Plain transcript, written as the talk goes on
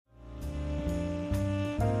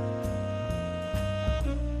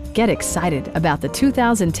Get excited about the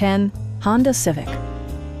 2010 Honda Civic.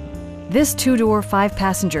 This two-door,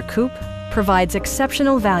 five-passenger coupe provides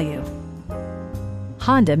exceptional value.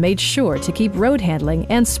 Honda made sure to keep road handling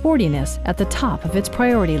and sportiness at the top of its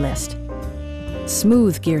priority list.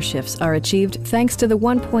 Smooth gear shifts are achieved thanks to the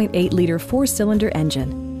 1.8-liter four-cylinder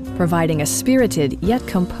engine, providing a spirited yet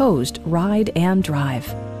composed ride and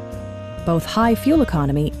drive. Both high fuel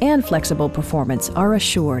economy and flexible performance are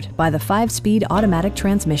assured by the 5-speed automatic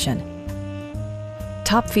transmission.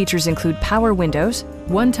 Top features include power windows,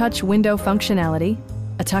 one-touch window functionality,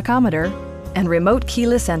 a tachometer, and remote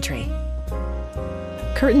keyless entry.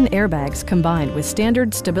 Curtain airbags combined with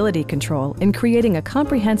standard stability control in creating a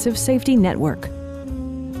comprehensive safety network.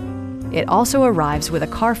 It also arrives with a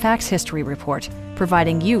Carfax history report,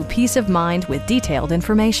 providing you peace of mind with detailed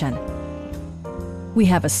information. We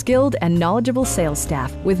have a skilled and knowledgeable sales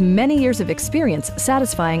staff with many years of experience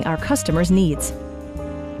satisfying our customers' needs.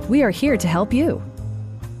 We are here to help you.